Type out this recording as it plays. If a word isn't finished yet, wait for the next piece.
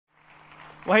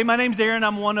Well, hey, my name's Aaron.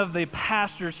 I'm one of the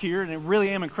pastors here, and I really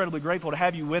am incredibly grateful to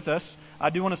have you with us. I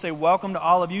do want to say welcome to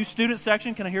all of you. Student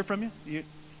section, can I hear from you?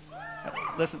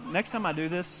 Listen, next time I do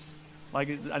this, I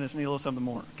just need a little something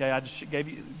more. Okay, I just gave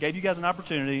you guys an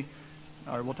opportunity.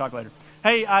 All right, we'll talk later.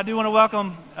 Hey, I do want to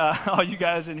welcome all you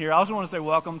guys in here. I also want to say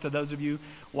welcome to those of you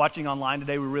watching online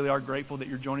today. We really are grateful that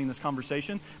you're joining this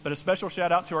conversation. But a special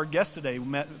shout out to our guests today. We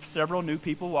met several new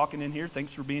people walking in here.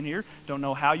 Thanks for being here. Don't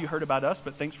know how you heard about us,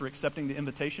 but thanks for accepting the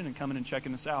invitation and coming and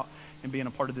checking us out and being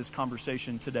a part of this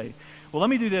conversation today. Well, let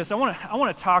me do this. I want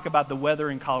to talk about the weather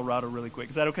in Colorado really quick.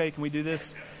 Is that okay? Can we do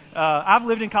this? I've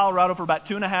lived in Colorado for about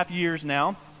 2.5 years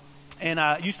now. And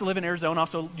I used to live in Arizona,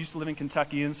 also used to live in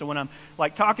Kentucky. And so when I'm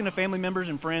talking to family members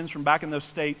and friends from back in those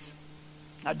states,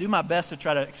 I do my best to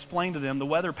try to explain to them the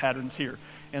weather patterns here.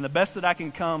 And the best that I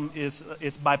can come is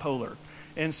it's bipolar.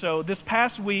 And so this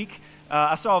past week,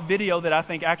 I saw a video that I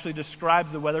think actually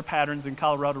describes the weather patterns in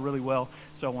Colorado really well.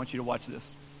 So I want you to watch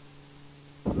this.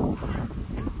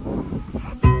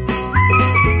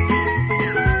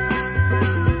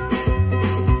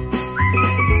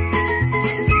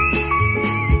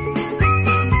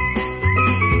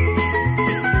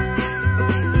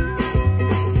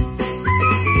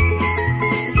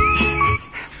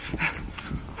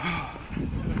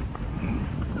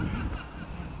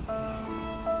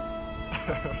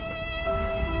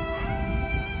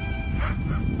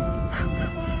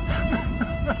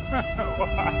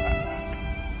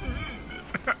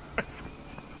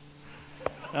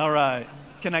 All right.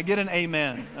 Can I get an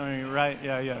amen? I mean, right?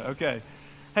 Yeah, okay.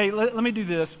 Hey, let me do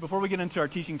this. Before we get into our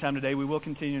teaching time today, we will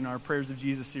continue in our Prayers of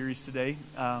Jesus series today.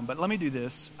 But let me do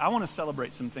this. I want to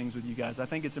celebrate some things with you guys. I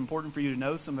think it's important for you to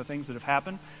know some of the things that have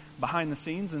happened behind the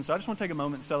scenes. And so I just want to take a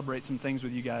moment and celebrate some things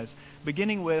with you guys,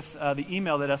 beginning with the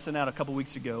email that I sent out a couple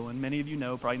weeks ago. And many of you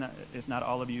know, probably not, if not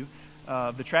all of you,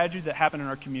 the tragedy that happened in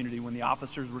our community when the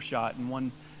officers were shot and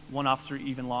one officer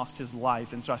even lost his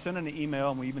life. And so I sent an email,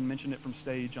 and we even mentioned it from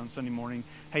stage on Sunday morning.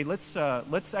 Hey, let's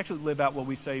actually live out what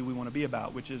we say we want to be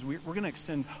about, which is we're going to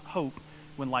extend hope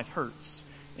when life hurts.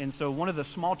 And so one of the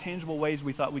small tangible ways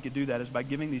we thought we could do that is by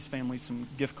giving these families some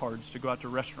gift cards to go out to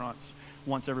restaurants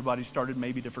once everybody started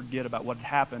maybe to forget about what had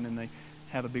happened, and they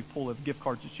have a big pool of gift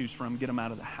cards to choose from, get them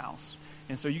out of the house.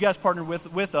 And so you guys partnered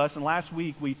with us, and last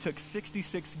week we took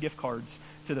 66 gift cards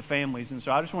to the families. And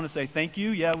so I just want to say thank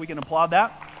you. Yeah, we can applaud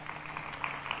that.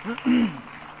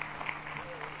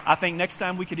 I think next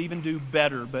time we could even do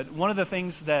better. But one of the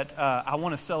things that I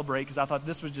want to celebrate, because I thought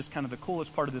this was just kind of the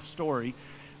coolest part of this story,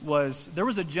 was there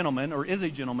was a gentleman, or is a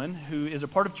gentleman, who is a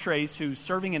part of Trace, who's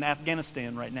serving in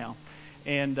Afghanistan right now.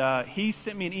 And he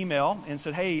sent me an email and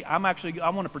said, hey, I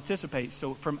want to participate.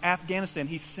 So from Afghanistan,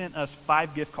 he sent us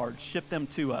 5 gift cards, shipped them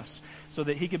to us so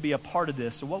that he could be a part of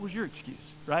this. So what was your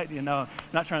excuse, right? You know,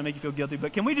 not trying to make you feel guilty,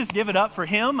 but can we just give it up for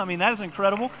him? I mean, that is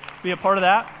incredible, be a part of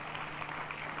that.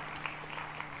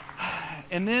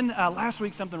 And then last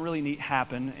week, something really neat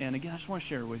happened. And again, I just want to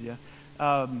share it with you.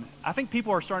 I think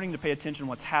people are starting to pay attention to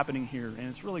what's happening here, and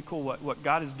it's really cool what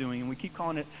God is doing, and we keep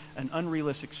calling it an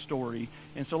unrealistic story.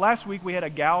 And so last week we had a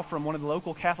gal from one of the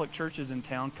local Catholic churches in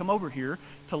town come over here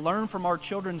to learn from our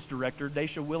children's director,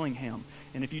 Daisha Willingham.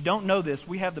 And if you don't know this,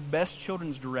 we have the best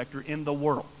children's director in the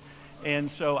world. And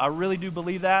so I really do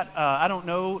believe that. I don't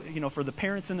know, for the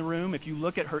parents in the room, if you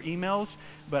look at her emails,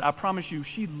 but I promise you,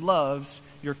 she loves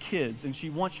your kids and she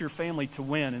wants your family to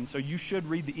win. And so you should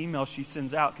read the emails she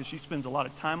sends out because she spends a lot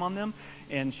of time on them,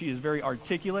 and she is very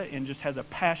articulate and just has a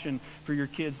passion for your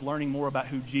kids learning more about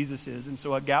who Jesus is. And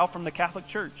so a gal from the Catholic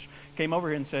Church came over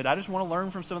here and said, I just want to learn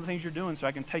from some of the things you're doing so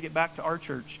I can take it back to our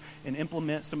church and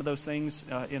implement some of those things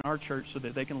in our church so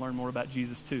that they can learn more about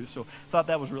Jesus too. So I thought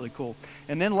that was really cool.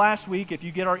 And then last week, if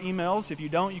you get our emails, if you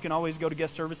don't, you can always go to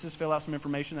guest services, fill out some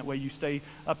information. That way you stay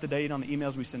up to date on the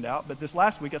emails we send out. But this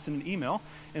last week I sent an email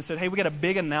and said, hey, we got a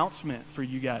big announcement for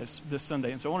you guys this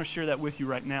Sunday. And so I want to share that with you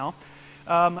right now.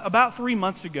 About 3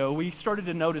 months ago, we started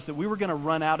to notice that we were going to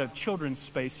run out of children's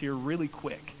space here really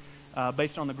quick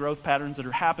based on the growth patterns that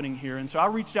are happening here. And so I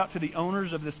reached out to the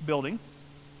owners of this building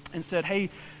and said, hey,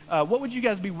 what would you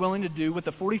guys be willing to do with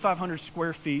the 4,500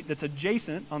 square feet that's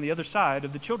adjacent on the other side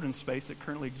of the children's space that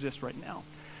currently exists right now?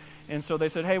 And so they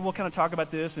said, hey, we'll kind of talk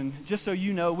about this. And just so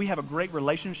you know, we have a great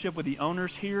relationship with the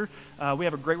owners here. We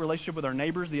have a great relationship with our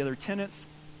neighbors, the other tenants.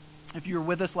 If you were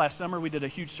with us last summer, we did a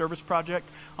huge service project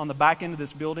on the back end of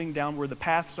this building down where the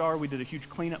paths are. We did a huge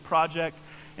cleanup project.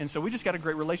 And so we just got a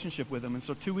great relationship with them. And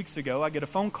so 2 weeks ago, I get a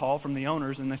phone call from the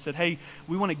owners, and they said, hey,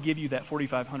 we want to give you that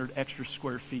 4,500 extra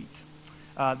square feet.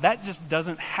 That just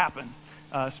doesn't happen.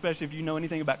 especially if you know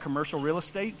anything about commercial real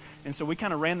estate. And so we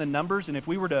kind of ran the numbers, and if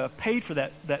we were to have paid for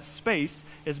that space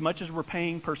as much as we're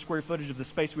paying per square footage of the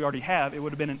space we already have, it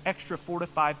would have been an extra $4,000 to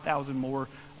 $5,000 more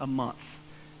a month.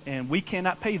 And we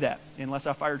cannot pay that unless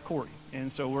I fired Corey.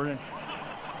 And so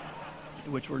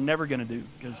which we're never going to do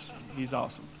because he's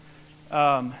awesome.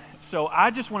 So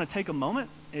I just want to take a moment.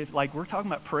 If like we're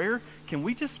talking about prayer, can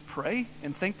we just pray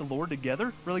and thank the Lord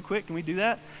together really quick? Can we do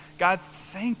that? God,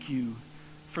 thank you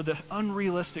for the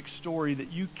unrealistic story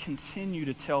that you continue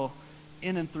to tell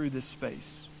in and through this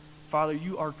space. Father,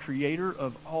 you are creator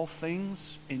of all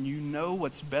things, and you know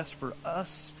what's best for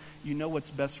us. You know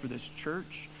what's best for this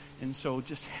church. And so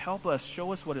just help us,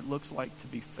 show us what it looks like to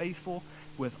be faithful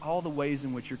with all the ways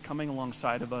in which you're coming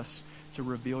alongside of us to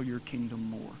reveal your kingdom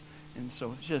more. And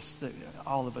so just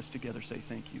all of us together say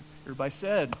thank you. Everybody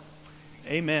said,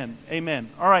 amen, amen.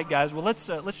 All right, guys, well,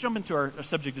 let's jump into our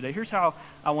subject today. Here's how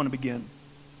I want to begin.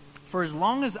 For as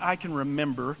long as I can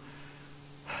remember,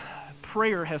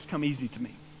 prayer has come easy to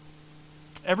me.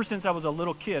 Ever since I was a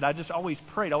little kid, I just always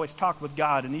prayed, always talked with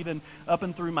God, and even up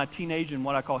and through my teenage and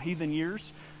what I call heathen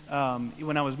years,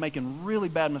 when I was making really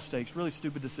bad mistakes, really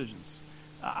stupid decisions,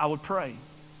 I would pray.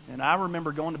 And I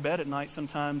remember going to bed at night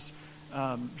sometimes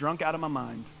drunk out of my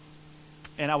mind,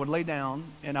 and I would lay down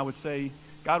and I would say,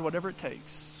 God, whatever it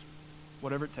takes,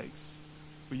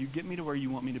 will you get me to where you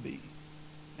want me to be?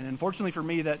 And unfortunately for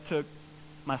me, that took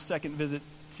my second visit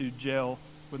to jail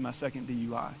with my second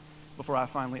DUI before I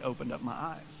finally opened up my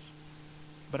eyes.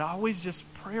 But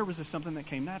prayer was just something that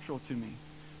came natural to me.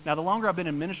 Now, the longer I've been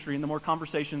in ministry and the more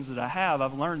conversations that I have,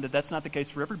 I've learned that that's not the case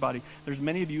for everybody. There's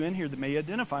many of you in here that may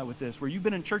identify with this, where you've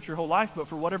been in church your whole life, but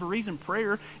for whatever reason,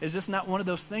 prayer is just not one of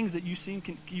those things that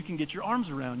you can get your arms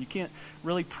around. You can't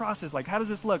really process, like, how does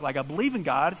this look? Like, I believe in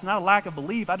God. It's not a lack of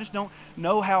belief. I just don't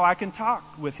know how I can talk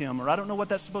with him, or I don't know what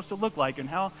that's supposed to look like and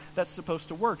how that's supposed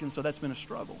to work. And so that's been a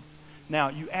struggle. Now,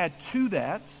 you add to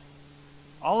that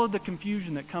all of the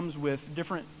confusion that comes with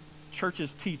different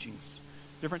churches' teachings,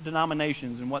 different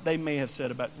denominations, and what they may have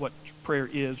said about what prayer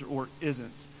is or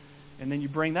isn't. And then you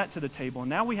bring that to the table.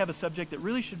 And now we have a subject that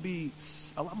really should be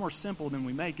a lot more simple than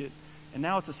we make it. And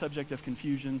now it's a subject of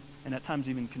confusion and at times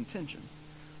even contention.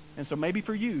 And so maybe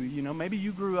for you, maybe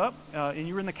you grew up and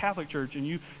you were in the Catholic Church and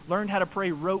you learned how to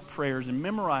pray rote prayers and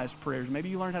memorize prayers. Maybe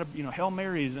you learned how to, Hail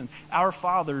Marys and Our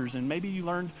Fathers, and maybe you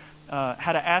learned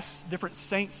how to ask different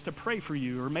saints to pray for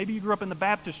you. Or maybe you grew up in the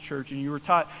Baptist church and you were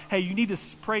taught, hey, you need to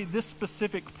pray this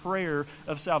specific prayer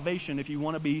of salvation if you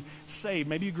want to be saved.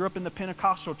 Maybe you grew up in the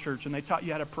Pentecostal church and they taught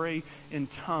you how to pray in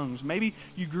tongues. Maybe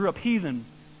you grew up heathen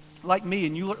like me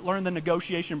and you learned the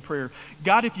negotiation prayer.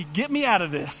 God, if you get me out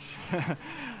of this,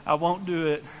 I won't do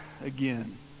it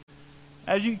again.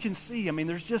 As you can see,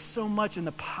 there's just so much in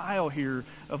the pile here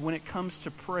of when it comes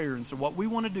to prayer. And so what we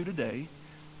want to do today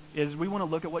is we want to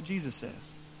look at what Jesus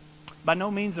says. By no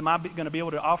means am I going to be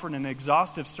able to offer an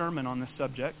exhaustive sermon on this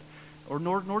subject,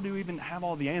 nor do we even have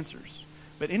all the answers.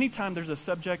 But anytime there's a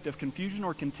subject of confusion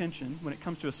or contention when it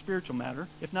comes to a spiritual matter,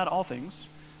 if not all things,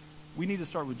 we need to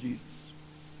start with Jesus.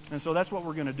 And so that's what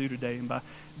we're going to do today. And by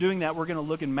doing that, we're going to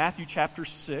look in Matthew chapter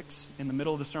 6 in the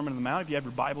middle of the Sermon on the Mount. If you have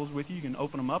your Bibles with you can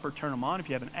open them up or turn them on. If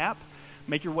you have an app,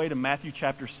 make your way to Matthew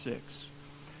chapter 6.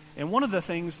 And one of the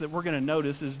things that we're going to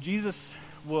notice is Jesus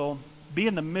will be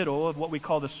in the middle of what we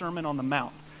call the Sermon on the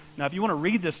Mount. Now, if you want to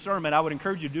read this sermon, I would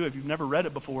encourage you to do it if you've never read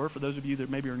it before. For those of you that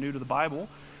maybe are new to the Bible,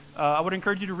 I would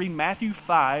encourage you to read Matthew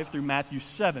 5 through Matthew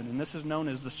 7. And this is known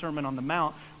as the Sermon on the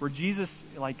Mount, where Jesus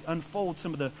unfolds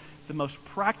some of the most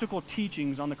practical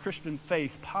teachings on the Christian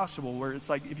faith possible, where it's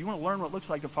like, if you want to learn what it looks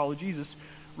like to follow Jesus,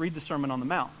 read the Sermon on the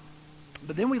Mount.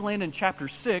 But then we land in chapter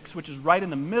 6, which is right in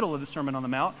the middle of the Sermon on the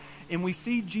Mount, and we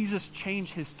see Jesus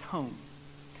change his tone.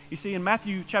 You see, in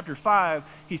Matthew chapter 5,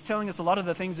 he's telling us a lot of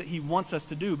the things that he wants us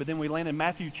to do, but then we land in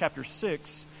Matthew chapter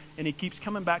 6, and he keeps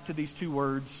coming back to these two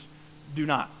words, do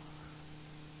not.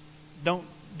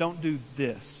 Don't do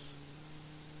this.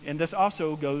 And this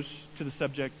also goes to the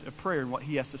subject of prayer and what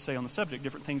he has to say on the subject,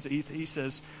 different things that he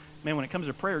says, man, when it comes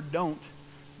to prayer, don't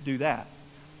do that.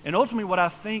 And ultimately what I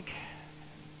think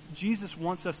Jesus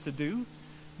wants us to do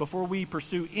before we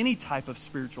pursue any type of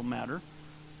spiritual matter,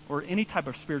 or any type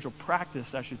of spiritual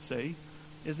practice, I should say,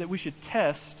 is that we should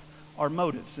test our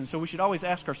motives. And so we should always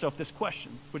ask ourselves this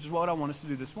question, which is what I want us to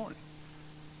do this morning.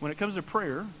 When it comes to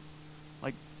prayer,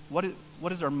 what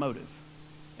is our motive?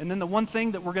 And then the one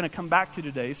thing that we're going to come back to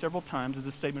today several times is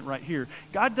this statement right here.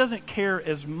 God doesn't care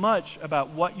as much about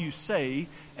what you say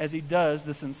as he does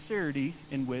the sincerity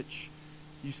in which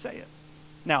you say it.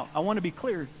 Now, I want to be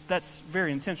clear, that's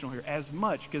very intentional here, as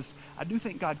much, because I do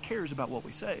think God cares about what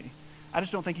we say. I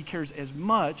just don't think he cares as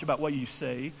much about what you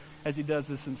say as he does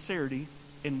the sincerity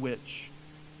in which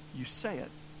you say it.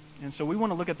 And so we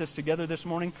want to look at this together this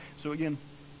morning. So again,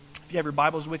 if you have your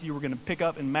Bibles with you, we're going to pick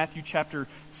up in Matthew chapter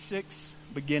 6,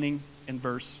 beginning in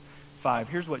verse 5.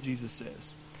 Here's what Jesus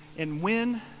says. And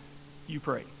when you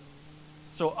pray.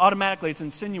 So automatically it's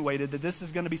insinuated that this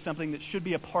is going to be something that should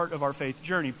be a part of our faith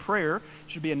journey. Prayer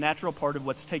should be a natural part of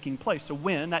what's taking place. So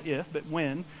when, not if, but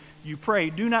when you pray,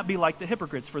 do not be like the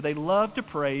hypocrites, for they love to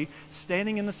pray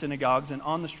standing in the synagogues and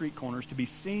on the street corners to be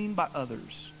seen by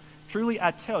others. Truly,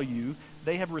 I tell you,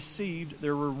 they have received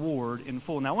their reward in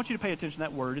full. Now, I want you to pay attention to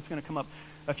that word. It's going to come up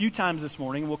a few times this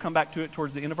morning, and we'll come back to it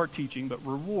towards the end of our teaching, but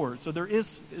reward. So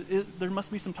there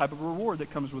must be some type of reward that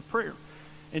comes with prayer.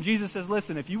 And Jesus says,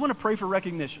 listen, if you want to pray for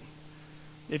recognition,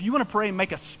 if you want to pray and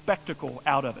make a spectacle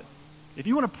out of it, if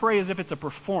you want to pray as if it's a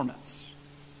performance,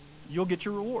 you'll get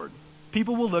your reward.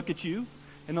 People will look at you,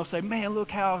 and they'll say, man,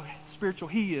 look how spiritual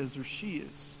he is or she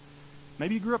is.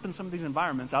 Maybe you grew up in some of these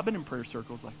environments. I've been in prayer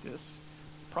circles like this.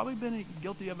 Probably been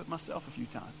guilty of it myself a few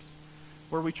times,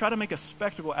 where we try to make a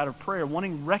spectacle out of prayer,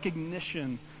 wanting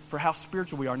recognition for how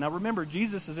spiritual we are. Now remember,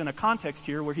 Jesus is in a context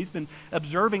here where he's been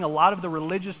observing a lot of the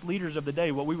religious leaders of the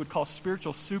day, what we would call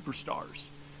spiritual superstars.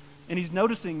 And he's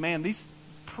noticing, man, these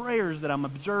prayers that I'm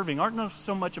observing aren't not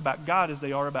so much about God as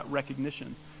they are about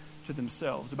recognition to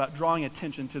themselves, about drawing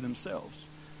attention to themselves.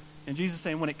 And Jesus is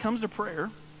saying, when it comes to prayer,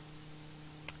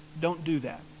 don't do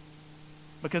that.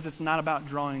 Because it's not about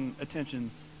drawing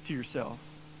attention to yourself.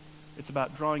 It's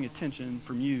about drawing attention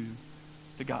from you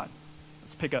to God.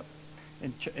 Let's pick up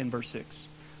in verse 6.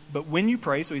 But when you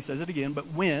pray, so he says it again, but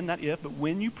when, not if, but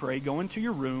when you pray, go into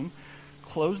your room,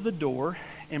 close the door,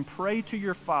 and pray to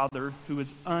your Father who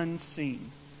is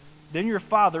unseen. Then your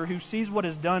Father who sees what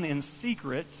is done in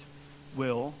secret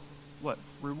will, what?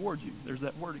 Reward you. There's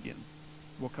that word again.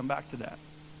 We'll come back to that.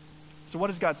 So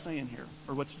what is God saying here?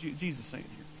 Or what's Jesus saying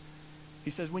here? He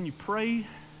says when you pray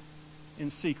in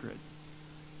secret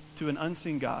to an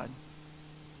unseen God,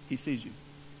 he sees you.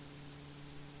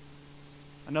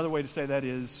 Another way to say that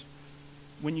is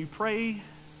when you pray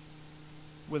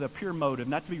with a pure motive,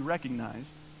 not to be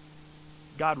recognized,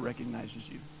 God recognizes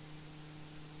you.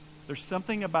 There's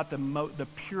something about the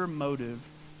pure motive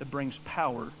that brings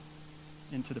power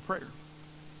into the prayer.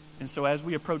 And so as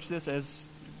we approach this, as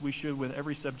we should with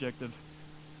every subject of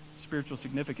spiritual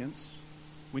significance,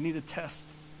 we need to test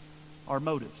our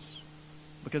motives,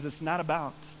 because it's not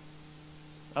about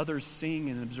others seeing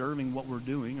and observing what we're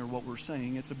doing or what we're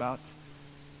saying. It's about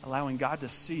allowing God to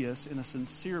see us in a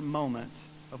sincere moment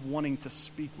of wanting to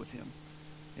speak with him.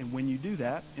 And when you do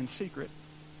that in secret,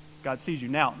 God sees you.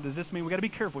 Now, does this mean, we got to be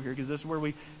careful here, because this is where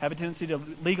we have a tendency to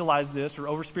legalize this or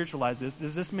over-spiritualize this.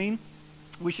 Does this mean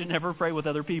we should never pray with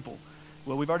other people?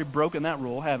 Well, we've already broken that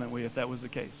rule, haven't we, if that was the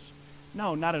case?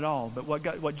 No, not at all. But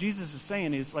what Jesus is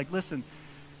saying is, like, listen,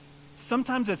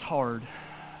 sometimes it's hard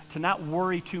to not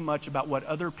worry too much about what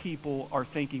other people are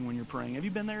thinking when you're praying. Have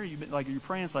you been there? You're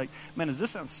praying, it's like, man, does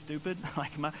this sound stupid?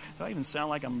 Like, do I even sound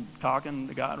like I'm talking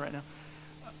to God right now?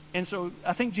 And so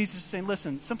I think Jesus is saying,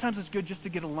 listen, sometimes it's good just to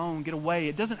get alone, get away.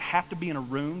 It doesn't have to be in a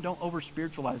room. Don't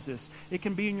over-spiritualize this. It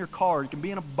can be in your car. It can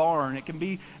be in a barn. It can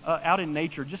be out in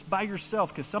nature, just by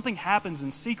yourself, because something happens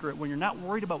in secret when you're not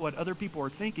worried about what other people are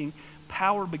thinking.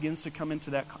 Power begins to come into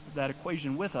that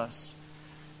equation with us.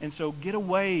 And so get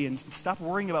away and stop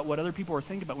worrying about what other people are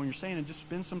thinking about when you're saying, and just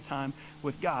spend some time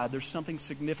with God. There's something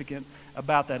significant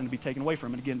about that and to be taken away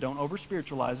from. And again, don't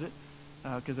over-spiritualize it,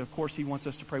 because of course he wants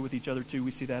us to pray with each other too. We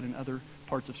see that in other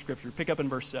parts of Scripture. Pick up in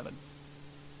verse 7.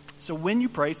 So when you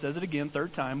pray, says it again,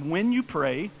 third time, when you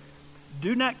pray,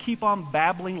 do not keep on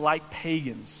babbling like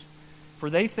pagans, for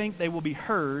they think they will be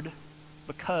heard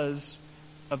because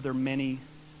of their many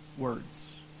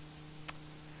words.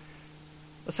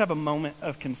 Let's have a moment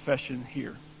of confession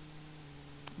here.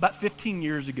 About 15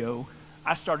 years ago,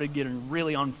 I started getting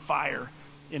really on fire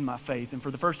in my faith, and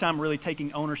for the first time really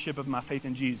taking ownership of my faith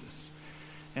in Jesus.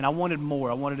 And I wanted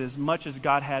more. I wanted as much as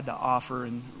God had to offer,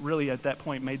 and really at that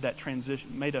point made a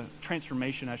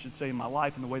transformation, I should say, in my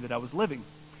life and the way that I was living.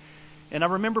 And I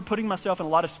remember putting myself in a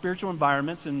lot of spiritual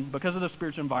environments, and because of those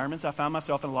spiritual environments, I found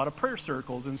myself in a lot of prayer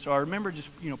circles. And so I remember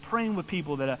just, praying with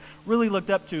people that I really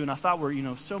looked up to and I thought were,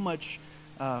 so much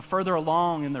further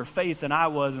along in their faith than I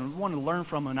was, and wanted to learn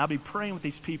from them. And I'd be praying with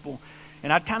these people,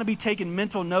 and I'd kind of be taking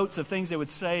mental notes of things they would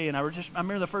say. And I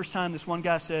remember the first time this one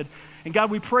guy said, "And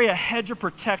God, we pray a hedge of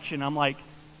protection." I'm like,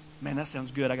 man, that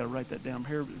sounds good. I got to write that down.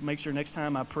 Here, make sure next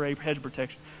time I pray, hedge of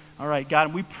protection. All right, God,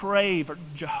 and we pray for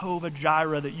Jehovah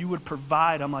Jireh, that you would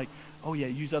provide. I'm like, oh yeah,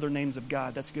 use other names of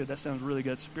God. That's good. That sounds really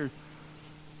good. Spirit.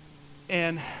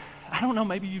 And I don't know,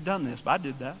 maybe you've done this, but I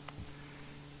did that.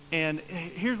 And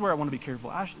here's where I want to be careful.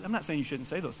 I'm not saying you shouldn't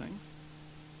say those things,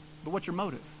 but what's your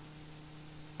motive?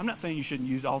 I'm not saying you shouldn't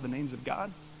use all the names of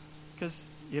God, because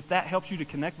if that helps you to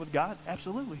connect with God,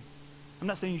 absolutely. I'm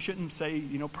not saying you shouldn't say,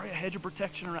 pray a hedge of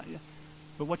protection around you,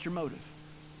 but what's your motive?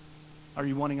 Are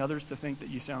you wanting others to think that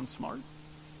you sound smart?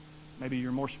 Maybe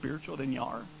you're more spiritual than you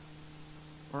are?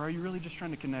 Or are you really just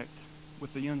trying to connect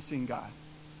with the unseen God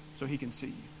so he can see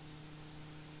you?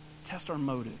 Test our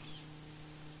motives.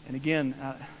 And again,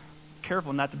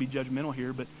 careful not to be judgmental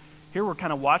here, but here we're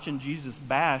kind of watching Jesus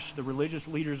bash the religious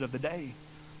leaders of the day.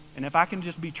 And if I can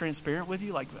just be transparent with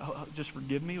you, just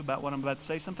forgive me about what I'm about to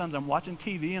say. Sometimes I'm watching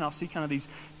TV and I'll see kind of these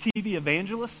TV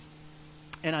evangelists,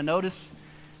 and I notice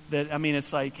that,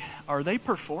 it's like, are they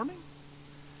performing?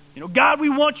 God, we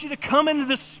want you to come into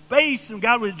this space, and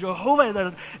God was Jehovah,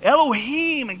 the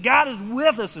Elohim, and God is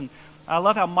with us. And I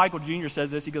love how Michael Jr.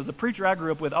 says this. He goes, the preacher I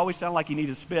grew up with always sounded like he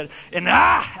needed to spit, and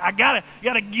I gotta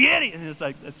get it. And it's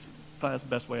like, that's the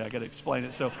best way I gotta explain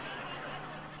it. So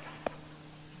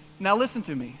now listen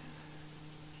to me.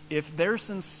 If they're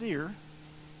sincere,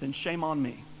 then shame on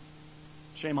me.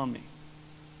 Shame on me.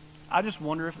 I just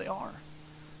wonder if they are.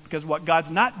 Because what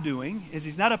God's not doing is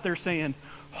he's not up there saying,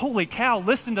 holy cow,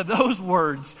 listen to those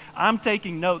words. I'm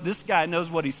taking note. This guy knows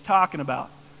what he's talking about.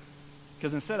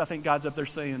 Because instead, I think God's up there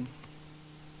saying,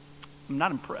 I'm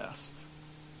not impressed.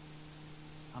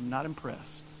 I'm not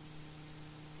impressed.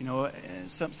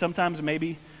 Sometimes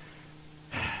maybe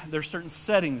there's certain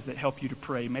settings that help you to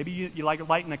pray. Maybe you like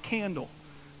lighting a candle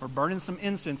or burning some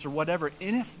incense or whatever.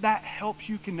 And if that helps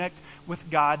you connect with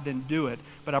God, then do it.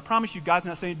 But I promise you, God's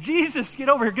not saying, Jesus, get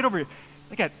over here.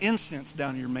 They got incense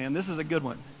down here, man. This is a good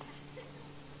one.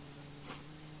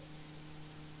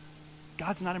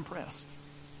 God's not impressed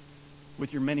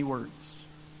with your many words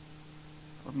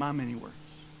or my many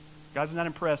words. God's not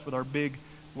impressed with our big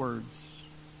words.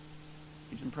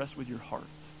 He's impressed with your heart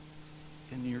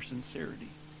and your sincerity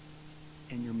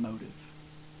and your motive.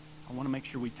 I want to make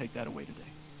sure we take that away today.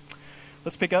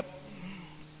 Let's pick up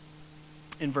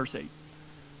in verse 8.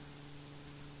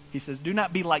 He says, do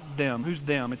not be like them. Who's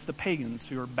them? It's the pagans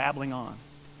who are babbling on.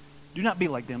 Do not be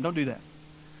like them. Don't do that.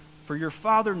 For your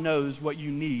Father knows what you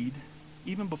need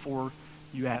even before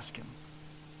you ask him.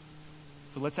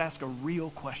 So let's ask a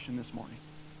real question this morning.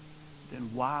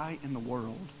 Then why in the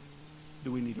world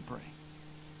do we need to pray?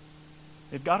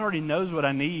 If God already knows what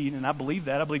I need, and I believe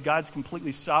that, I believe God's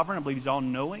completely sovereign, I believe he's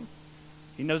all-knowing.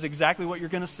 He knows exactly what you're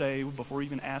going to say before you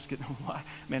even ask it. Why?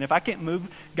 Man, if I can't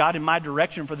move God in my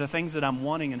direction for the things that I'm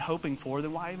wanting and hoping for,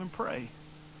 then why even pray?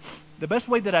 The best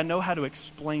way that I know how to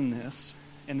explain this,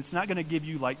 and it's not going to give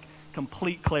you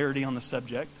complete clarity on the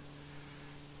subject,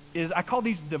 is I call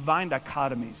these divine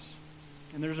dichotomies.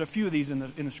 And there's a few of these in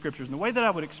the scriptures. And the way that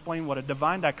I would explain what a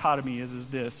divine dichotomy is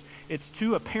this. It's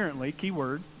two apparently, key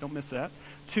word, don't miss that,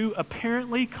 two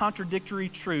apparently contradictory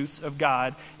truths of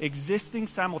God existing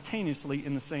simultaneously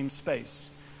in the same space.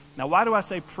 Now, why do I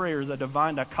say prayer is a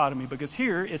divine dichotomy? Because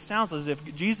here it sounds as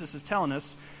if Jesus is telling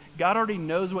us, God already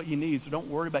knows what you need, so don't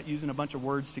worry about using a bunch of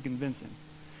words to convince him.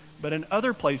 But in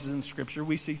other places in Scripture,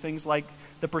 we see things like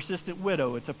the persistent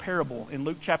widow. It's a parable in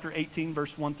Luke chapter 18,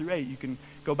 verse 1 through 8. You can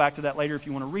go back to that later if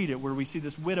you want to read it, where we see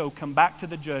this widow come back to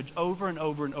the judge over and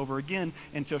over and over again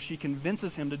until she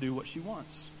convinces him to do what she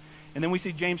wants. And then we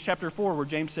see James chapter 4, where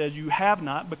James says, you have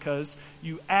not because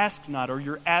you ask not, or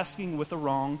you're asking with the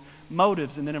wrong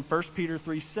motives. And then in 1 Peter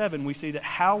 3:7, we see that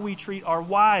how we treat our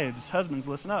wives, husbands,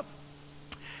 listen up,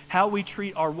 how we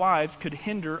treat our wives could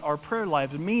hinder our prayer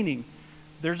lives, meaning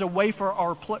there's a way for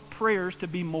our prayers to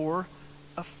be more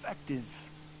effective.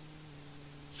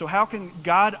 So how can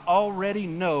God already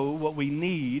know what we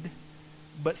need,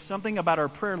 but something about our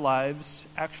prayer lives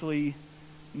actually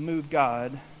move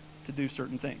God to do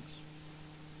certain things?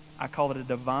 I call it a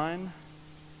divine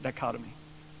dichotomy.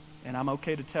 And I'm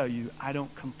okay to tell you, I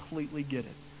don't completely get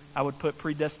it. I would put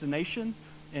predestination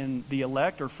and the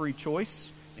elect or free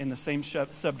choice in the same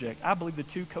subject. I believe the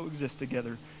two coexist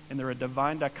together, and they're a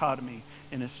divine dichotomy.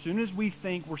 And as soon as we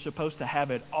think we're supposed to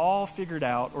have it all figured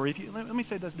out, or let me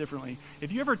say this differently.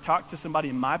 If you ever talk to somebody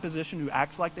in my position who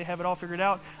acts like they have it all figured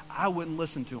out, I wouldn't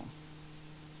listen to them.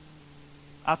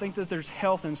 I think that there's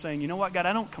health in saying, you know what, God,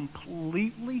 I don't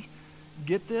completely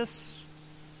get this,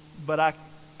 but I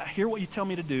hear what you tell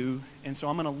me to do, and so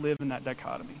I'm going to live in that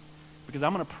dichotomy. Because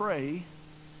I'm going to pray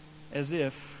as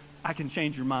if I can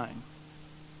change your mind.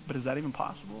 But is that even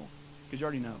possible? Because you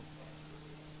already know.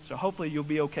 So hopefully you'll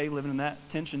be okay living in that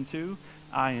tension too.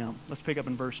 I am. Let's pick up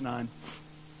in verse 9.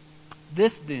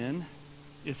 This then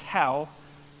is how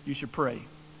you should pray.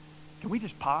 Can we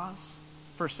just pause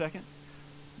for a second?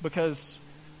 Because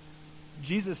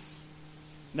Jesus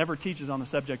never teaches on the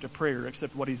subject of prayer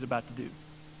except what he's about to do.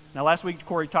 Now, last week,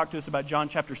 Corey talked to us about John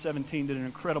chapter 17, did an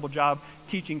incredible job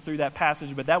teaching through that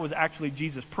passage, but that was actually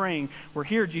Jesus praying, where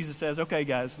here Jesus says, okay,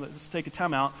 guys, let's take a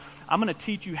time out. I'm going to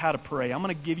teach you how to pray. I'm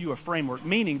going to give you a framework,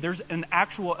 meaning there's an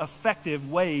actual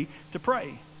effective way to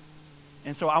pray.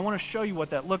 And so I want to show you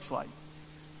what that looks like.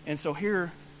 And so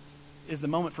here is the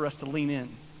moment for us to lean in,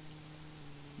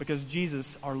 because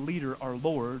Jesus, our leader, our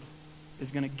Lord,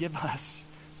 is going to give us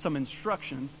some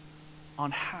instruction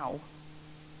on how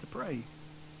to pray.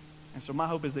 And so my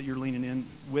hope is that you're leaning in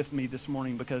with me this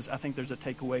morning, because I think there's a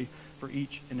takeaway for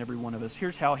each and every one of us.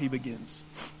 Here's how he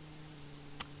begins.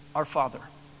 Our Father.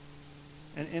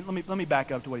 And let me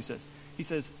back up to what he says. He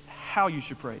says how you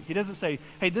should pray. He doesn't say,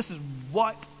 hey, this is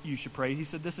what you should pray. He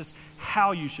said this is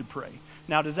how you should pray.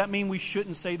 Now, does that mean we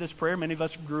shouldn't say this prayer? Many of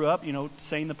us grew up,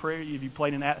 saying the prayer. If you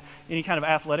played in any kind of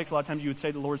athletics, a lot of times you would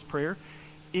say the Lord's Prayer.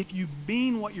 If you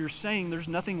mean what you're saying, there's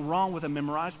nothing wrong with a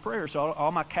memorized prayer. So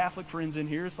all my Catholic friends in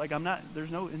here, it's like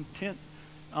there's no intent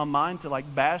on mine to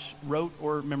bash, rote,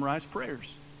 or memorize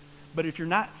prayers. But if you're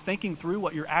not thinking through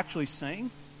what you're actually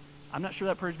saying, I'm not sure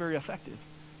that prayer is very effective.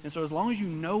 And so as long as you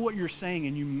know what you're saying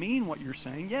and you mean what you're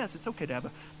saying, yes, it's okay to have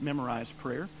a memorized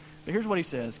prayer. But here's what he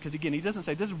says, because again, he doesn't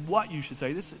say this is what you should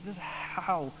say, this is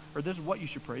how, or this is what you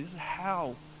should pray, this is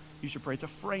how you should pray. It's a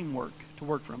framework to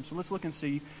work from. So let's look and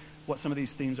see what some of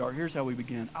these themes are. Here's how we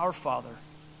begin. Our Father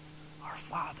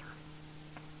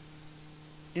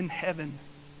in heaven,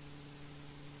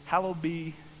 hallowed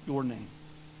be your name.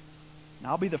 Now,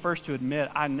 I'll be the first to admit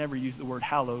I never use the word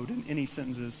hallowed in any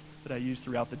sentences that I use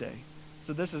throughout the day.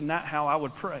 So this is not how I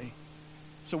would pray.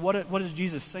 So what is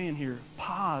Jesus saying here?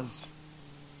 Pause,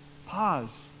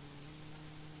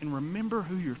 and remember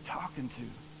who you're talking to.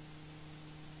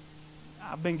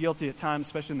 I've been guilty at times,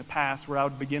 especially in the past, where I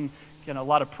would begin a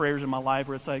lot of prayers in my life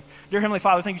where it's like, dear Heavenly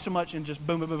Father, thank you so much, and just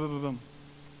boom, boom, boom, boom, boom, boom.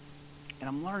 And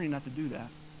I'm learning not to do that.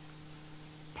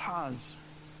 Pause.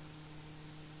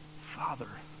 Father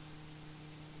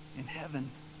in heaven,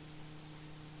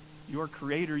 you are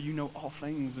creator, you know all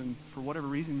things, and for whatever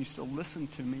reason, you still listen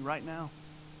to me right now.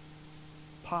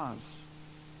 Pause.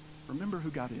 Remember who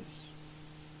God is.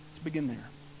 Let's begin there.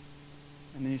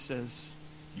 And then he says,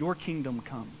 your kingdom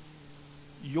come.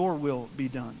 Your will be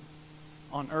done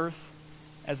on earth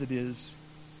as it is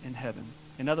in heaven.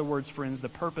 In other words, friends, the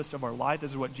purpose of our life,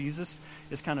 this is what Jesus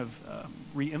is kind of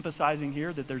re-emphasizing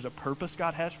here, that there's a purpose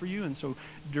God has for you. And so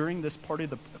during this part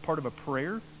of a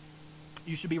prayer,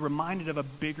 you should be reminded of a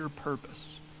bigger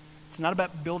purpose. It's not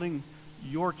about building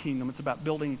your kingdom. It's about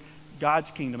building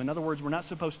God's kingdom. In other words, we're not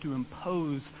supposed to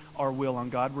impose our will on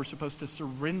God. We're supposed to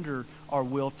surrender our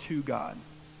will to God.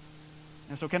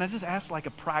 And so can I just ask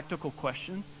a practical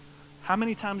question? How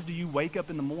many times do you wake up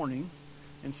in the morning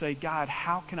and say, God,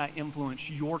 how can I influence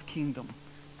your kingdom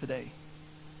today?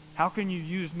 How can you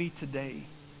use me today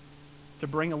to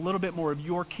bring a little bit more of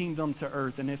your kingdom to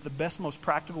earth? And if the best, most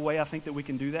practical way I think that we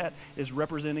can do that is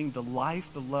representing the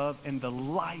life, the love, and the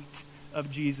light of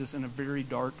Jesus in a very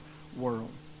dark world.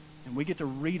 And we get to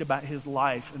read about his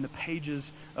life in the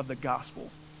pages of the gospel.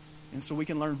 And so we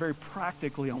can learn very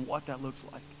practically on what that looks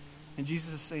like. And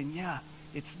Jesus is saying, yeah,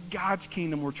 it's God's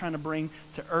kingdom we're trying to bring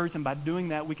to earth, and by doing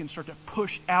that, we can start to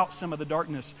push out some of the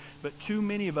darkness. But too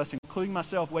many of us, including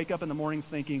myself, wake up in the mornings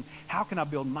thinking, how can I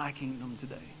build my kingdom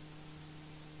today?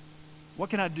 What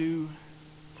can I do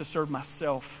to serve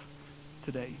myself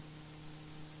today?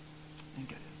 And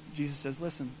Jesus says,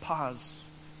 listen, pause,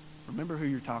 remember who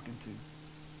you're talking to,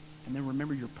 and then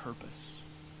remember your purpose.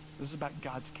 This is about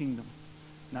God's kingdom,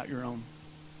 not your own.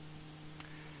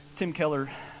 Tim Keller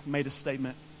made a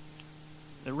statement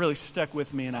that really stuck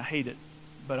with me, and I hate it,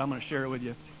 but I'm going to share it with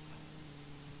you.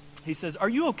 He says, are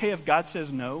you okay if God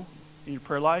says no in your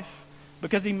prayer life?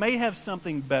 Because he may have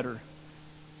something better,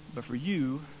 but for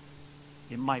you,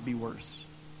 it might be worse.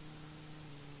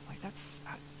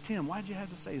 Tim, why'd you have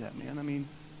to say that, man? I mean,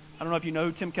 I don't know if you know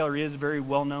who Tim Keller is, a very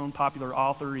well-known, popular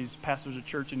author. He's pastors a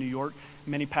church in New York.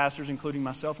 Many pastors, including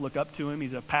myself, look up to him.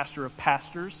 He's a pastor of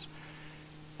pastors.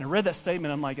 And I read that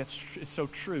statement, I'm like, it's so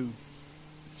true.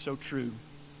 It's so true.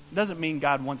 It doesn't mean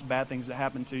God wants bad things to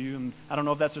happen to you. And I don't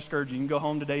know if that's discouraging. You can go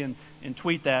home today and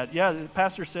tweet that. Yeah, the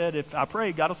pastor said if I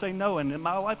pray, God will say no, and then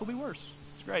my life will be worse.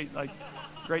 It's great.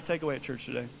 Great takeaway at church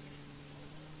today.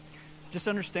 Just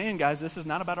understand, guys, this is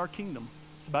not about our kingdom.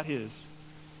 It's about his.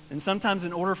 And sometimes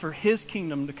in order for his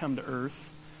kingdom to come to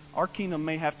earth, our kingdom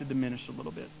may have to diminish a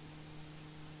little bit.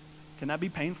 Can that be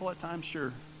painful at times?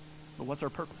 Sure. But what's our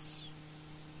purpose?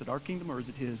 Is it our kingdom or is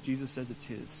it his? Jesus says it's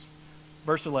his.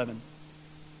 Verse 11.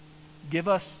 Give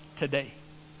us today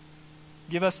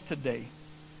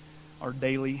our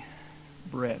daily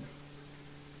bread.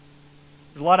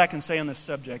 There's a lot I can say on this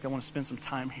subject. I want to spend some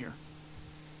time here.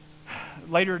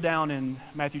 Later down in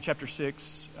Matthew chapter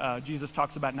 6, Jesus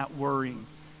talks about not worrying.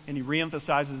 And he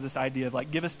reemphasizes this idea of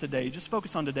like, give us today. Just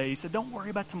focus on today. He said, don't worry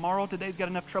about tomorrow. Today's got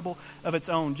enough trouble of its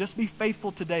own. Just be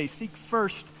faithful today. Seek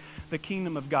first the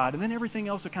kingdom of God. And then everything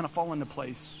else will kind of fall into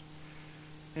place.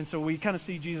 And so we kind of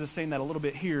see Jesus saying that a little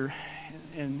bit here.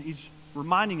 And he's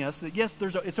reminding us that, yes,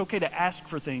 it's okay to ask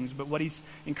for things. But what he's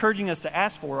encouraging us to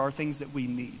ask for are things that we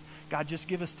need. God, just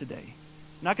give us today.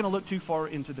 I'm not going to look too far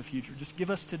into the future. Just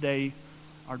give us today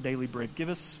our daily bread. Give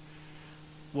us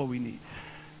what we need.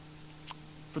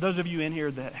 For those of you in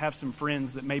here that have some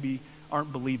friends that maybe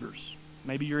aren't believers,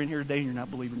 maybe you're in here today and you're not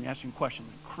a believer and you're asking a question.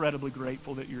 Incredibly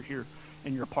grateful that you're here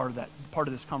and you're a part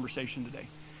of this conversation today.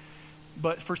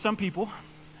 But for some people,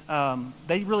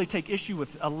 they really take issue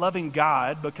with a loving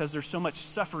God because there's so much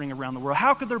suffering around the world.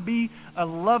 How could there be a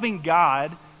loving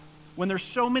God when there's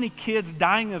so many kids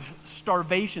dying of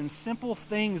starvation, simple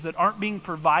things that aren't being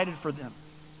provided for them?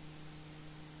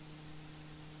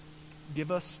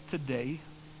 Give us today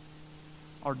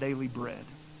our daily bread.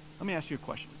 Let me ask you a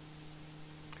question.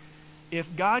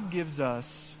 If God gives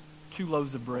us 2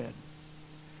 loaves of bread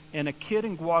and a kid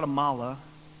in Guatemala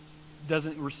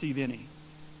doesn't receive any,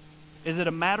 is it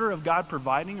a matter of God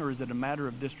providing or is it a matter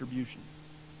of distribution?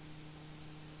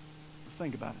 Let's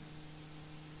think about it.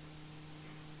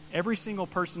 Every single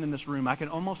person in this room, I can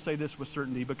almost say this with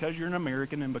certainty because you're an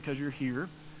American and because you're here,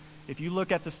 if you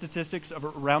look at the statistics of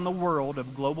around the world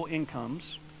of global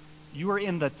incomes, you are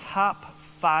in the top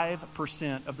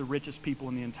 5% of the richest people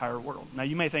in the entire world. Now,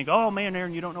 you may think, oh, man,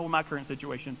 Aaron, you don't know my current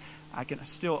situation. I can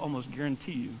still almost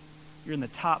guarantee you, you're in the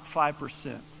top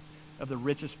 5% of the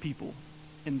richest people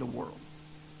in the world.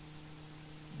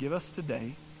 Give us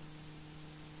today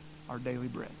our daily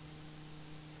bread.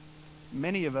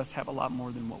 Many of us have a lot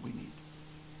more than what we need.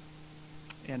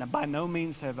 And by no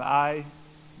means have I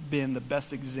been the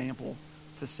best example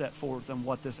to set forth on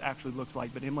what this actually looks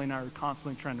like. But Emily and I are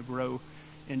constantly trying to grow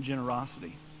in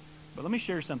generosity. But let me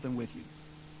share something with you.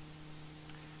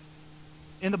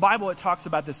 In the Bible, it talks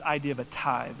about this idea of a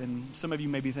tithe. And some of you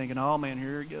may be thinking, oh man,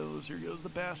 here goes the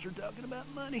pastor talking about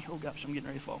money. Oh gosh, I'm getting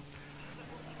ready to fall.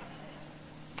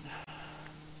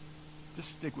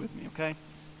 Just stick with me, okay?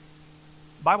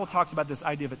 The Bible talks about this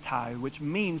idea of a tithe, which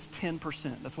means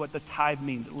 10%. That's what the tithe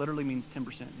means. It literally means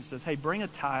 10%. It says, hey, bring a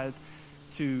tithe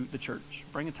to the church.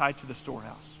 Bring a tithe to the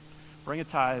storehouse. Bring a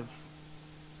tithe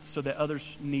so that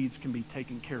others' needs can be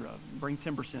taken care of. Bring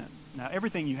 10%. Now,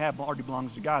 everything you have already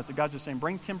belongs to God. So God's just saying,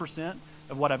 bring 10%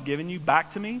 of what I've given you back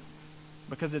to me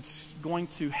because it's going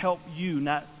to help you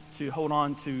not to hold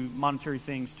on to monetary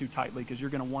things too tightly because you're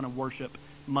going to want to worship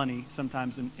money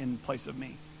sometimes in place of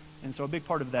me. And so a big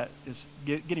part of that is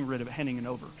getting rid of it, handing it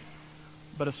over.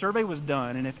 But a survey was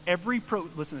done, and if every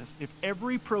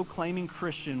proclaiming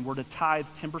Christian were to tithe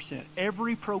 10%,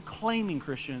 every proclaiming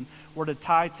Christian were to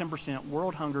tithe 10%,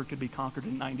 world hunger could be conquered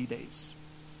in 90 days.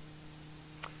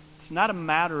 It's not a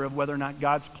matter of whether or not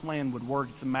God's plan would work.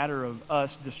 It's a matter of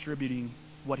us distributing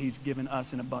what he's given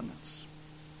us in abundance.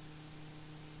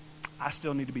 I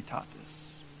still need to be taught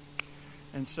this.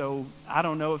 And so I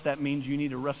don't know if that means you need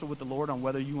to wrestle with the Lord on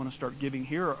whether you want to start giving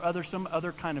here or some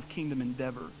other kind of kingdom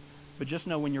endeavor. But just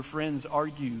know when your friends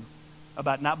argue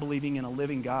about not believing in a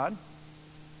living God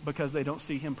because they don't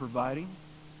see him providing,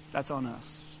 that's on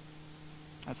us.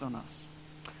 That's on us.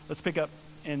 Let's pick up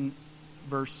in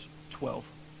verse 12.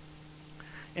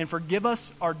 And forgive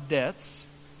us our debts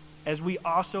as we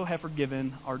also have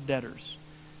forgiven our debtors.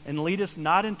 And lead us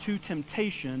not into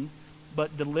temptation,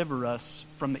 but deliver us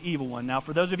from the evil one. Now,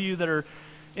 for those of you that are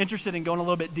interested in going a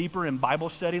little bit deeper in Bible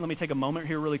study, let me take a moment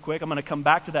here really quick. I'm going to come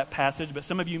back to that passage, but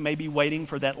some of you may be waiting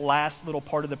for that last little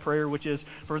part of the prayer, which is,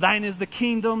 for thine is the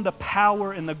kingdom, the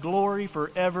power, and the glory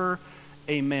forever.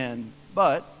 Amen.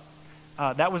 But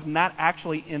that was not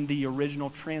actually in the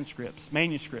original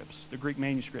manuscripts, the Greek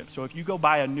manuscripts. So if you go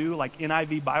buy a new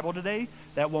NIV Bible today,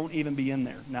 that won't even be in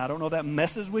there. Now, I don't know if that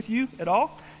messes with you at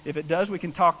all. If it does, we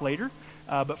can talk later.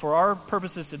 But for our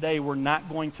purposes today, we're not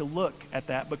going to look at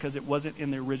that because it wasn't in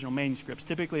the original manuscripts.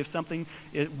 Typically, if something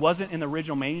it wasn't in the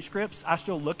original manuscripts, I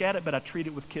still look at it, but I treat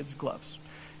it with kids' gloves.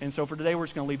 And so for today, we're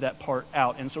just going to leave that part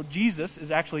out. And so Jesus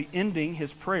is actually ending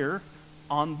his prayer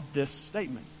on this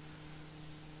statement.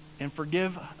 And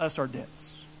forgive us our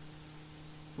debts,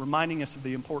 reminding us of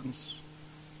the importance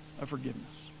of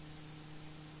forgiveness.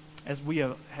 As we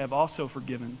have also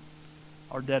forgiven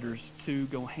our debtors, to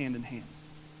go hand in hand.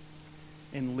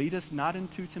 And lead us not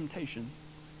into temptation,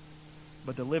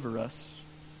 but deliver us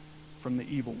from the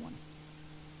evil one.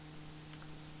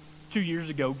 2 years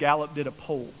ago, Gallup did a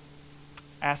poll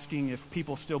asking if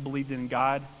people still believed in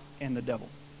God and the devil.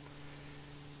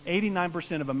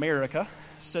 89% of America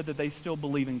said that they still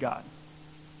believe in God.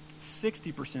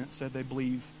 60% said they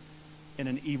believe in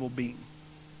an evil being,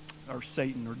 or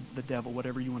Satan, or the devil,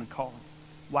 whatever you want to call him.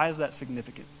 Why is that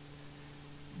significant?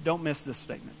 Don't miss this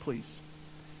statement, please.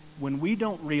 When we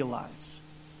don't realize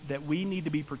that we need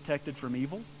to be protected from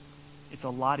evil, it's a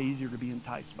lot easier to be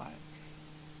enticed by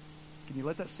it. Can you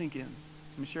let that sink in?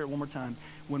 Let me share it one more time.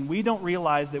 When we don't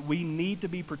realize that we need to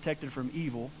be protected from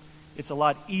evil, it's a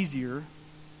lot easier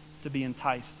to be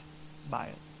enticed by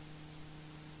it.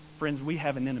 Friends, we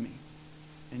have an enemy.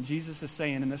 And Jesus is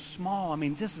saying in this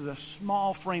this is a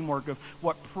small framework of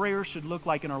what prayer should look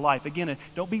like in our life. Again,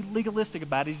 don't be legalistic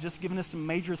about it. He's just giving us some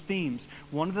major themes.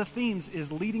 One of the themes is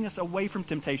leading us away from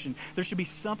temptation. There should be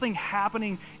something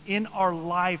happening in our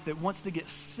life that wants to get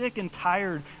sick and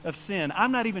tired of sin.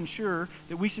 I'm not even sure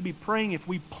that we should be praying if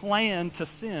we plan to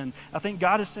sin. I think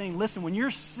God is saying, listen, when you're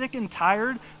sick and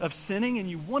tired of sinning and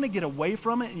you want to get away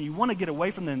from it and you want to get away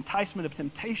from the enticement of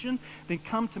temptation, then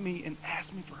come to me and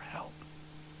ask me for help.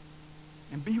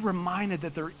 And be reminded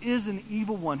that there is an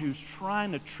evil one who's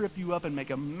trying to trip you up and make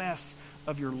a mess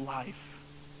of your life.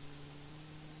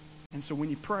 And so when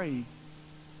you pray,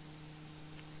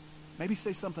 maybe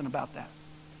say something about that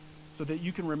so that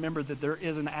you can remember that there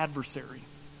is an adversary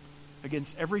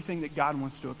against everything that God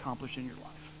wants to accomplish in your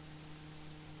life.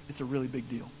 It's a really big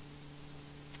deal.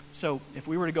 So if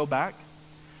we were to go back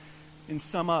and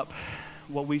sum up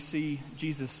what we see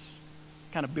Jesus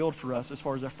kind of build for us as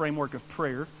far as a framework of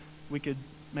prayer, we could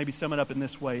maybe sum it up in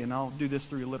this way, and I'll do this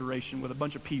through alliteration with a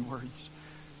bunch of P words.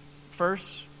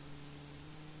 First,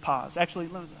 pause. Actually,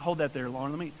 hold that there,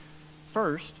 Lauren.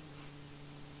 First,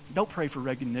 don't pray for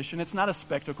recognition. It's not a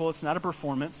spectacle. It's not a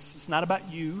performance. It's not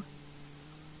about you.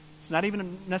 It's not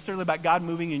even necessarily about God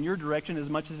moving in your direction as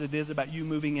much as it is about you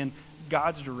moving in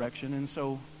God's direction. And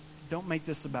so don't make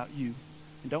this about you.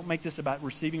 And don't make this about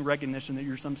receiving recognition that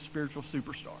you're some spiritual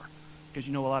superstar because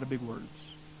you know a lot of big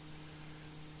words.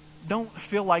 Don't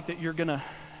feel like that you're going to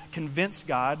convince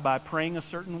God by praying a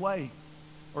certain way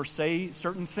or say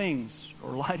certain things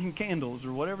or lighting candles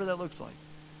or whatever that looks like.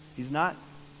 He's not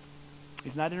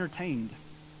entertained.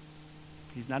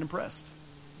 He's not impressed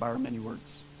by our many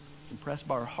words. He's impressed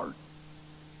by our heart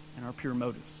and our pure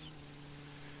motives.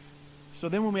 So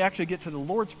then when we actually get to the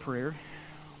Lord's Prayer,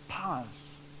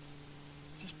 pause.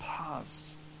 Just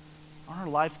pause. Aren't our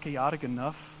lives chaotic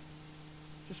enough?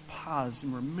 Just pause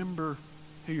and remember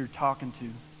who you're talking to.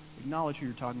 Acknowledge who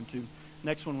you're talking to.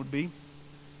 Next one would be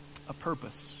a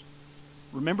purpose.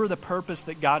 Remember the purpose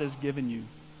that God has given you.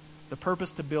 The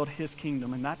purpose to build His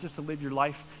kingdom and not just to live your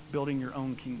life building your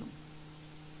own kingdom.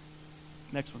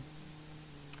 Next one.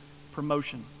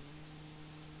 Promotion.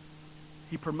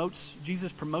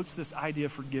 Jesus promotes this idea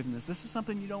of forgiveness. This is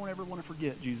something you don't ever want to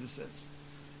forget, Jesus says.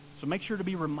 So make sure to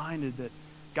be reminded that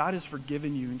God has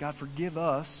forgiven you and God forgive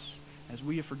us as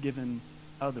we have forgiven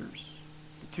others.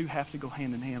 The two have to go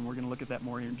hand in hand. We're going to look at that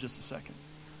more here in just a second.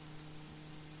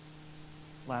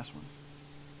 Last one.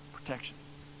 Protection.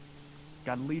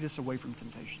 God, lead us away from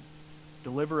temptation.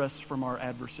 Deliver us from our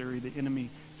adversary, the enemy,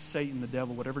 Satan, the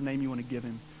devil, whatever name you want to give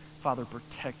him. Father,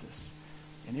 protect us.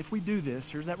 And if we do this,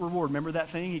 here's that reward. Remember that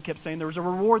thing? He kept saying there was a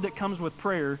reward that comes with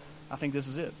prayer. I think this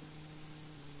is it.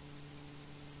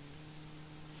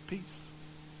 It's peace.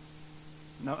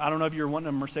 No, I don't know if you were wanting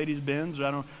a Mercedes-Benz, or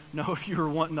I don't know if you were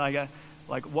wanting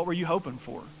like what were you hoping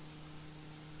for?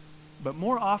 But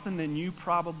more often than you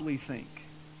probably think,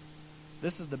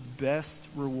 this is the best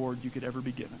reward you could ever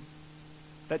be given.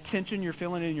 That tension you're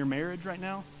feeling in your marriage right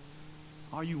now,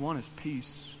 all you want is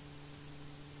peace.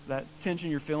 That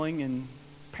tension you're feeling in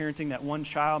parenting that one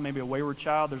child, maybe a wayward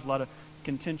child, there's a lot of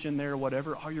contention there or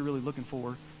whatever, all you're really looking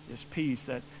for is peace.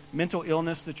 That mental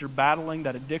illness that you're battling,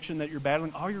 that addiction that you're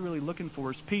battling, all you're really looking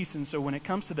for is peace. And so when it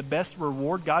comes to the best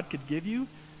reward God could give you,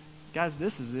 guys,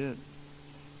 this is it.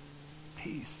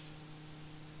 Peace.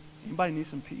 Anybody need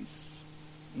some peace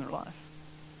in their life?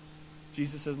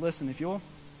 Jesus says, listen, if you'll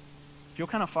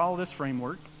kind of follow this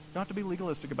framework, you don't have to be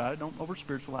legalistic about it, don't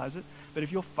over-spiritualize it, but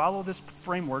if you'll follow this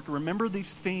framework, remember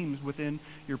these themes within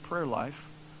your prayer life,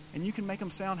 and you can make them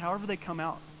sound however they come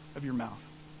out of your mouth,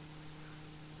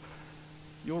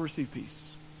 you'll receive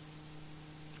peace.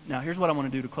 Now, here's what I want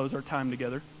to do to close our time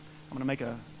together. I'm going to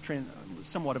make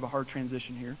somewhat of a hard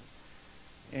transition here.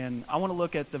 And I want to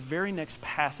look at the very next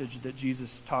passage that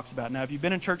Jesus talks about. Now, if you've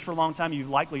been in church for a long time, you've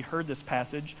likely heard this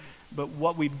passage. But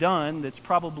what we've done that's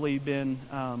probably been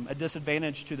a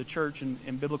disadvantage to the church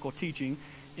in biblical teaching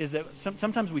is that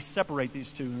sometimes we separate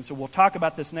these two. And so we'll talk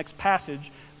about this next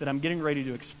passage that I'm getting ready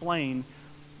to explain.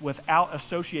 without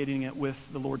associating it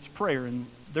with the Lord's Prayer. And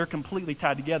they're completely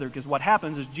tied together, because what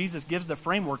happens is Jesus gives the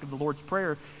framework of the Lord's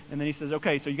Prayer, and then he says,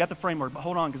 okay, so you got the framework, but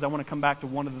hold on, because I want to come back to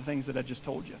one of the things that I just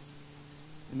told you.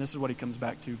 And this is what he comes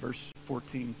back to, verse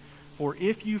 14. For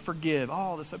if you forgive,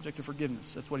 the subject of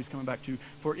forgiveness, that's what he's coming back to.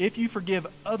 For if you forgive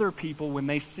other people when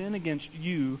they sin against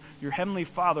you, your heavenly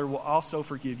Father will also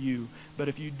forgive you. But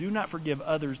if you do not forgive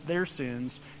others their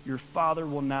sins, your Father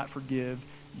will not forgive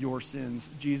your sins.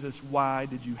 Jesus, why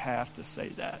did you have to say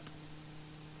that?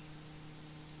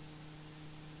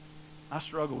 I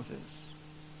struggle with this.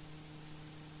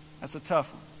 That's a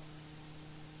tough one.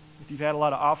 If you've had a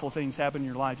lot of awful things happen in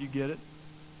your life, you get it.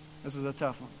 This is a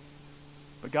tough one.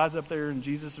 But God's up there, and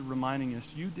Jesus is reminding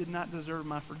us, you did not deserve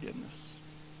my forgiveness.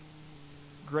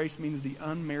 Grace means the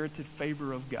unmerited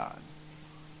favor of God.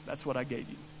 That's what I gave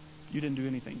you. You didn't do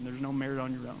anything. There's no merit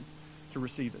on your own to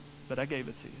receive it, but I gave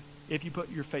it to you. If you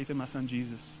put your faith in my son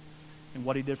Jesus and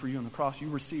what he did for you on the cross, you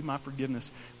receive my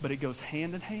forgiveness, but it goes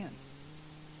hand in hand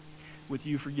with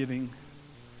you forgiving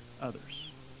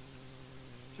others.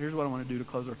 So here's what I want to do to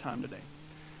close our time today.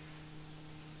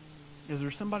 Is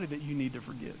there somebody that you need to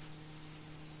forgive?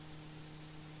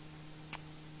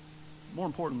 More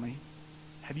importantly,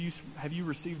 have you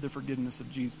received the forgiveness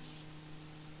of Jesus?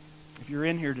 If you're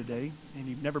in here today and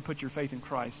you've never put your faith in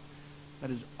Christ, that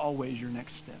is always your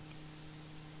next step.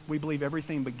 We believe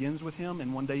everything begins with him,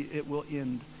 and one day it will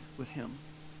end with him.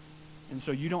 And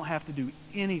so you don't have to do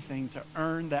anything to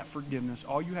earn that forgiveness.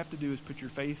 All you have to do is put your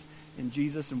faith in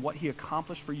Jesus and what he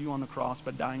accomplished for you on the cross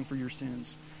by dying for your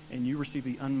sins, and you receive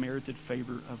the unmerited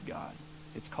favor of God.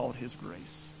 It's called his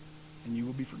grace, and you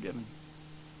will be forgiven.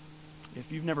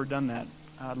 If you've never done that,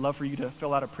 I'd love for you to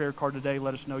fill out a prayer card today.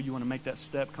 Let us know you want to make that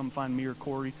step. Come find me or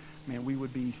Corey. Man, we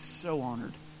would be so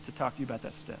honored to talk to you about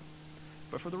that step.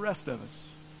 But for the rest of us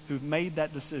who've made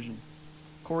that decision,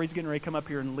 Corey's getting ready to come up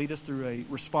here and lead us through a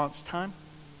response time.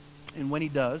 And when he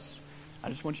does, I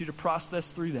just want you to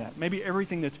process through that. Maybe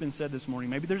everything that's been said this morning.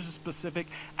 Maybe there's a specific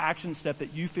action step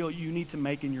that you feel you need to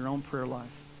make in your own prayer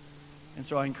life. And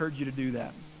so I encourage you to do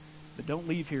that. But don't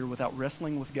leave here without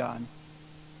wrestling with God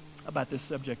about this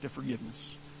subject of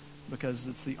forgiveness, because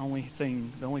it's the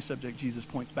only subject Jesus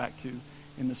points back to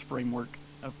in this framework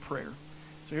of prayer.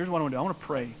 So here's what I want to do. I want to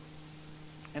pray,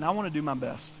 and I want to do my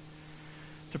best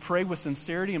to pray with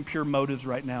sincerity and pure motives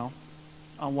right now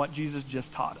on what Jesus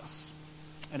just taught us.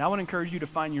 And I want to encourage you to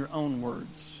find your own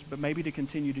words, but maybe to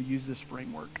continue to use this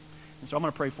framework. And so I'm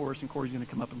going to pray for us, and Corey's going to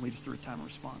come up and lead us through a time of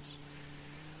response.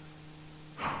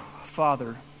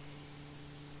 Father,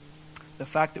 the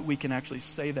fact that we can actually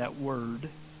say that word,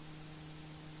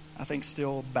 I think,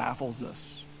 still baffles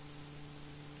us.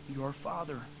 You are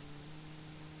Father.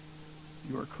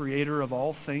 You are creator of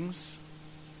all things.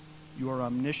 You are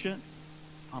omniscient,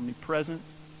 omnipresent.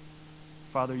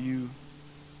 Father, you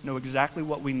know exactly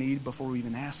what we need before we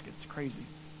even ask it. It's crazy.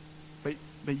 But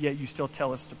yet you still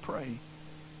tell us to pray.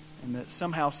 And that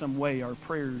somehow, some way, our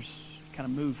prayers kind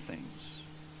of move things.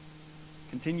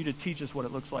 Continue to teach us what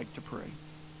it looks like to pray.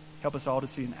 Help us all to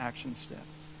see an action step.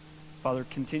 Father,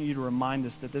 continue to remind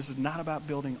us that this is not about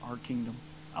building our kingdom.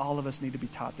 All of us need to be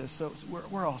taught this. So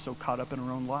we're all so caught up in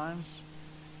our own lives.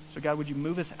 So God, would you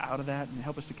move us out of that and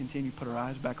help us to continue to put our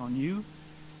eyes back on you?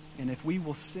 And if we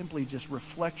will simply just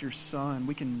reflect your Son,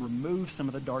 we can remove some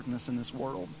of the darkness in this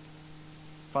world.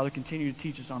 Father, continue to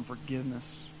teach us on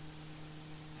forgiveness.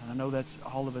 And I know that's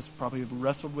all of us probably have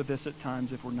wrestled with this at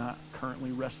times if we're not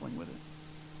currently wrestling with it.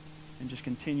 And just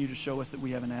continue to show us that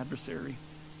we have an adversary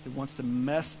that wants to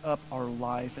mess up our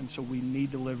life, and so we need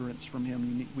deliverance from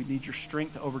him. We need your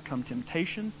strength to overcome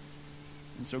temptation.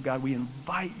 And so, God, we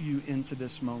invite you into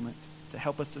this moment to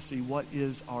help us to see what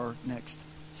is our next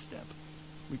step.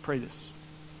 We pray this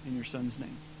in your Son's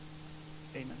name.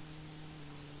 Amen.